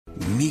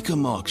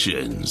Mecum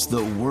Auctions,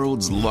 the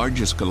world's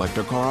largest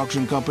collector car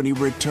auction company,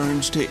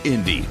 returns to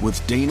Indy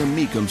with Dana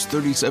Mecum's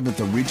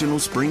 37th Regional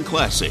Spring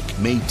Classic,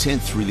 May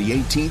 10th through the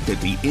 18th at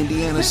the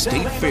Indiana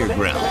State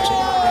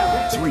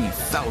Fairgrounds.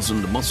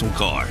 3,000 muscle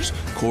cars,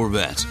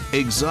 Corvettes,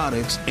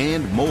 exotics,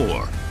 and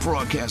more.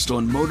 Broadcast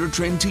on Motor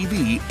Trend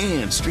TV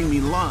and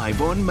streaming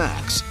live on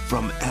Max.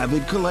 From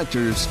avid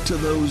collectors to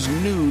those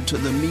new to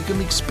the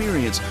Mecum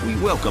experience, we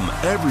welcome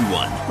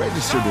everyone.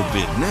 Register to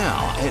bid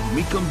now at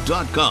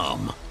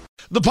Mecum.com.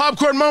 The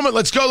popcorn moment.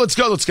 Let's go.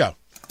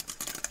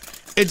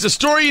 It's a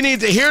story you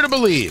need to hear to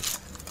believe.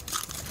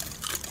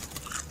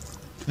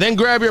 Then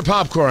grab your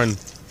popcorn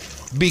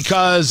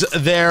because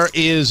there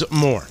is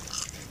more.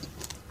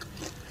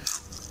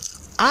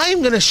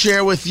 I'm going to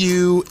share with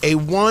you a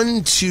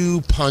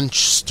 1-2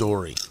 punch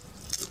story.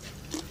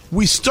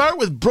 We start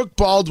with Brooke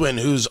Baldwin,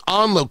 who's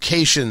on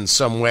location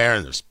somewhere,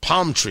 and there's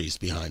palm trees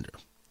behind her.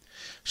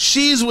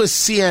 She's with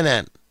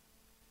CNN.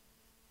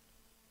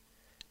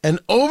 And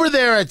over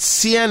there at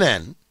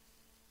CNN,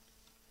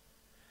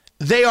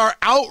 they are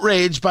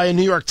outraged by a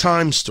New York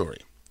Times story.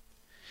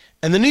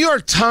 And the New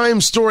York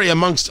Times story,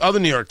 amongst other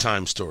New York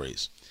Times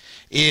stories,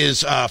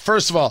 is,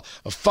 first of all,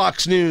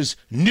 Fox News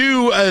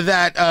knew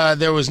that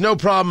there was no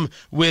problem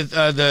with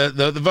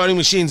the voting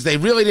machines. They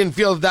really didn't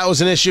feel that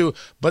was an issue,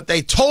 but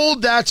they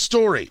told that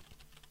story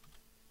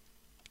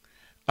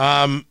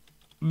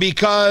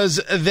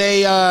because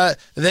they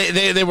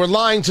were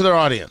lying to their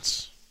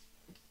audience.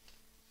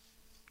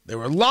 They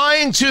were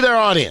lying to their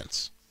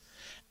audience.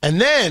 And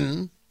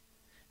then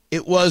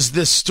it was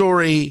this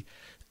story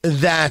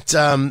that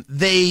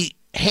they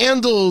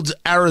handled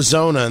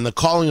Arizona and the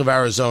calling of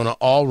Arizona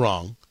all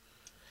wrong,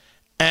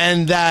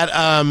 and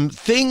that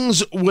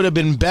things would have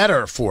been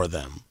better for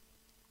them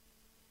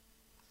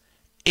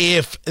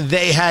if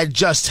they had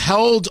just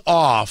held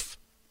off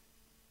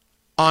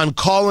on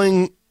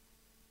calling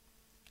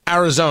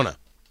Arizona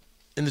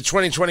in the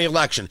 2020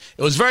 election.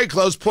 It was very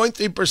close,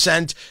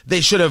 0.3%. They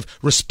should have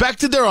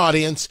respected their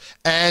audience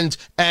and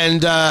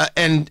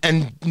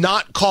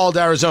not called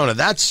Arizona.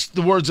 That's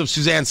the words of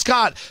Suzanne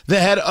Scott, the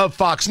head of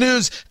Fox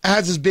News,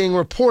 as is being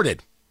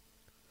reported.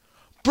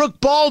 Brooke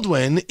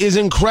Baldwin is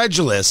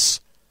incredulous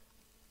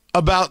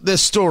about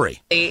this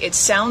story. It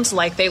sounds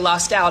like they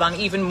lost out on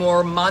even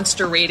more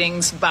monster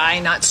ratings by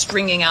not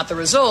stringing out the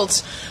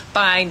results,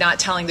 by not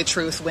telling the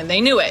truth when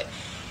they knew it.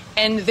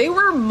 And they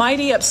were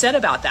mighty upset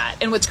about that.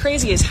 And what's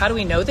crazy is, how do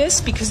we know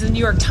this? Because the New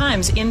York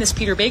Times, in this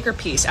Peter Baker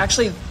piece,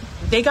 actually,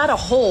 they got a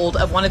hold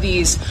of one of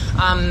these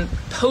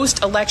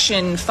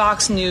post-election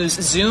Fox News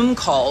Zoom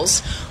calls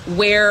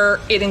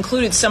where it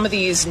included some of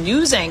these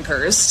news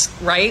anchors,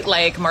 right,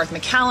 like Martha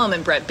McCallum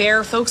and Bret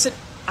Baier, folks that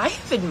I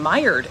have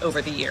admired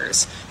over the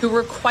years, who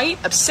were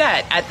quite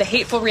upset at the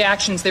hateful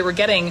reactions they were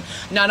getting,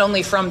 not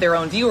only from their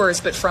own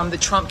viewers, but from the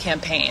Trump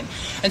campaign.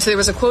 And so there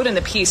was a quote in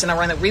the piece, and I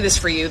want to read this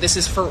for you. This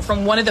is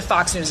from one of the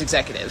Fox News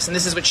executives, and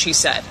this is what she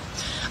said.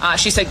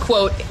 She said,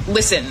 quote,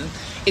 "Listen,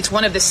 it's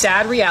one of the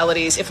sad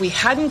realities. If we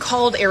hadn't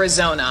called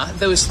Arizona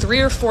those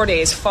 3 or 4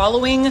 days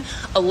following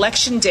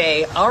Election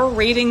Day, our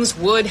ratings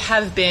would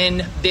have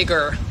been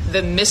bigger.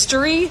 The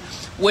mystery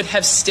would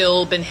have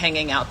still been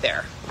hanging out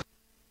there."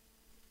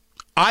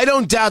 I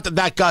don't doubt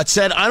that got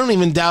said. I don't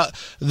even doubt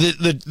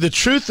the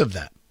truth of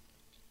that.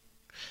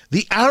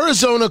 The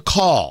Arizona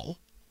call,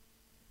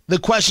 the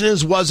question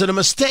is, was it a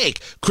mistake?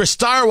 Chris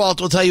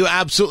Stirewalt will tell you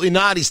absolutely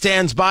not. He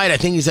stands by it. I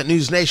think he's at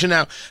News Nation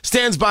now.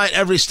 Stands by it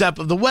every step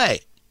of the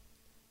way.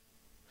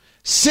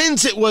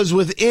 Since it was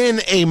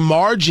within a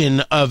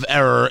margin of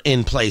error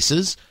in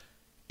places,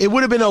 it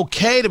would have been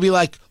okay to be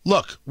like,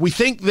 look, we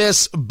think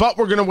this, but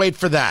we're going to wait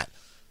for that.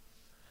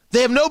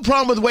 They have no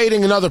problem with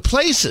waiting in other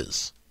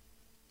places.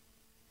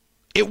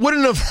 It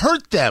wouldn't have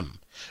hurt them,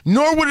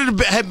 nor would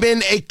it have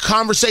been a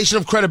conversation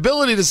of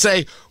credibility to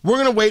say, we're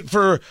going to wait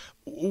for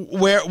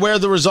where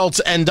the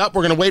results end up.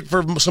 We're going to wait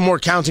for some more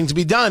counting to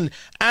be done,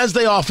 as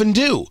they often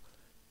do.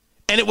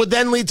 And it would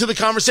then lead to the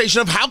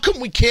conversation of, how come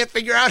we can't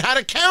figure out how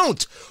to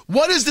count?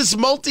 What is this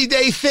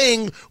multi-day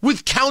thing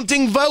with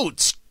counting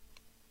votes?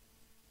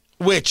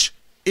 Which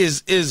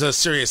is a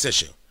serious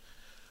issue.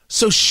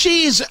 So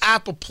she's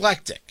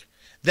apoplectic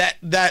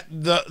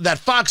that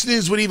Fox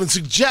News would even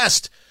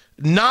suggest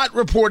not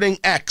reporting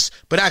X,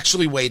 but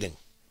actually waiting.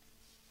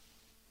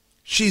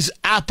 She's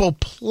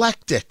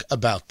apoplectic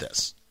about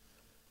this.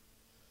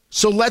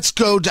 So let's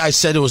go. I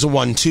said it was a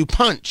 1-2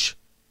 punch.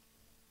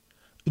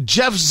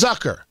 Jeff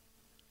Zucker,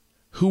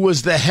 who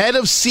was the head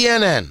of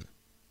CNN,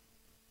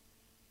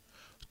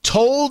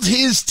 told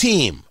his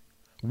team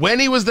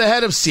when he was the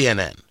head of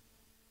CNN,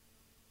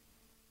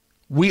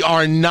 we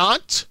are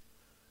not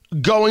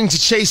going to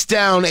chase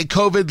down a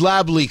COVID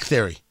lab leak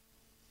theory.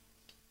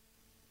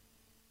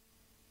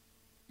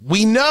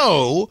 We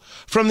know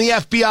from the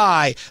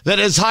FBI that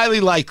it is highly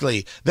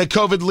likely that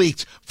COVID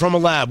leaked from a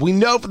lab. We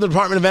know from the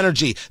Department of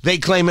Energy, they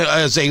claim it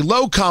as a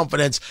low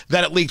confidence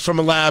that it leaked from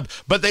a lab,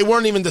 but they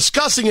weren't even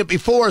discussing it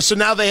before, so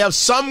now they have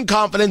some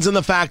confidence in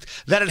the fact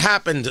that it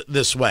happened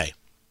this way.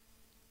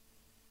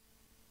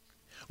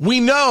 We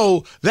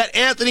know that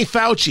Anthony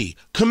Fauci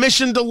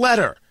commissioned a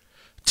letter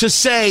to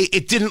say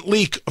it didn't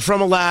leak from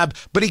a lab,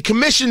 but he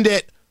commissioned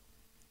it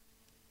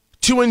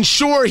to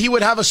ensure he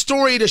would have a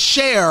story to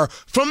share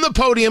from the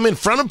podium in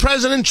front of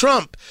President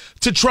Trump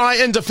to try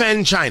and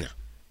defend China.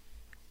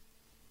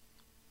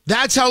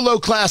 That's how low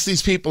class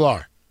these people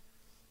are.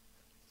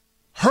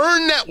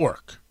 Her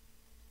network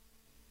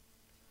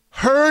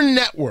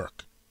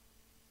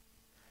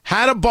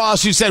had a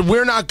boss who said,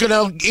 we're not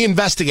going to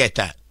investigate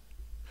that.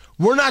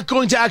 We're not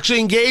going to actually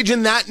engage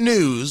in that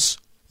news,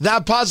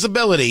 that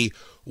possibility.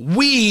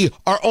 We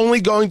are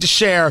only going to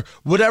share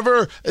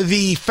whatever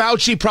the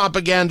Fauci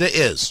propaganda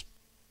is.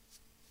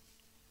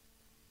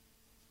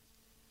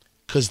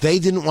 Because they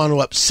didn't want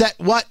to upset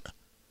what?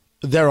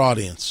 Their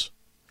audience.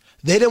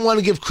 They didn't want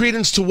to give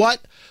credence to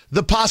what?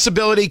 The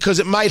possibility, because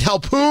it might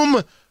help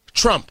whom?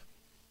 Trump.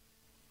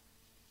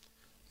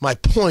 My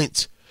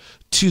point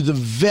to the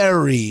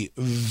very,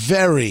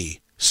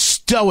 very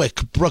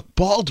stoic Brooke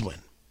Baldwin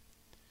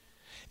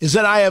is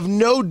that I have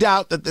no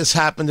doubt that this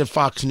happened at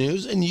Fox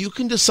News, and you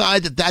can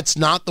decide that that's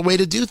not the way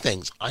to do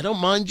things. I don't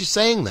mind you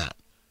saying that.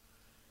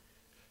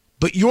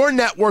 But your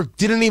network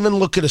didn't even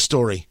look at a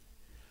story.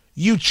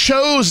 You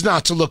chose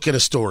not to look at a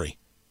story.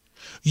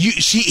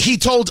 He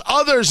told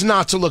others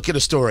not to look at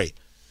a story.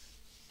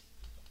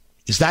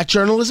 Is that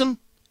journalism?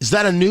 Is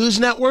that a news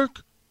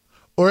network?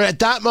 Or at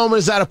that moment,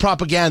 is that a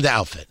propaganda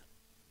outfit?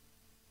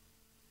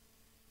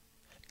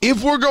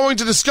 If we're going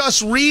to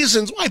discuss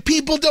reasons why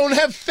people don't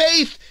have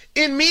faith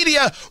in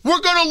media,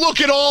 we're going to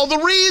look at all the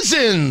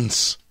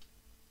reasons.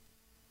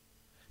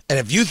 And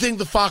if you think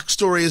the Fox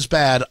story is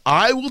bad,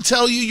 I will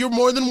tell you you're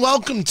more than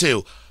welcome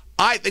to.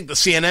 I think the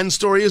CNN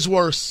story is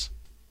worse.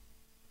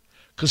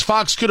 Because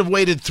Fox could have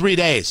waited 3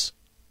 days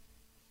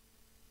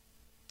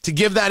to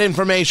give that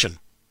information.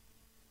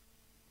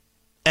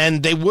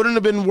 And they wouldn't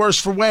have been worse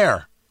for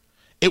wear.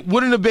 It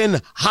wouldn't have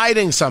been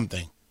hiding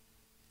something.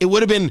 It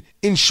would have been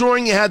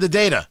ensuring you had the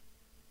data.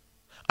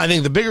 I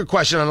think the bigger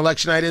question on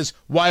election night is,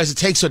 why does it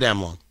take so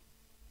damn long?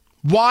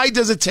 Why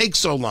does it take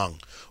so long?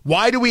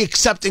 Why do we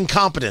accept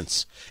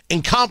incompetence?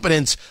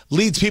 Incompetence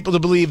leads people to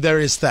believe there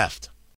is theft.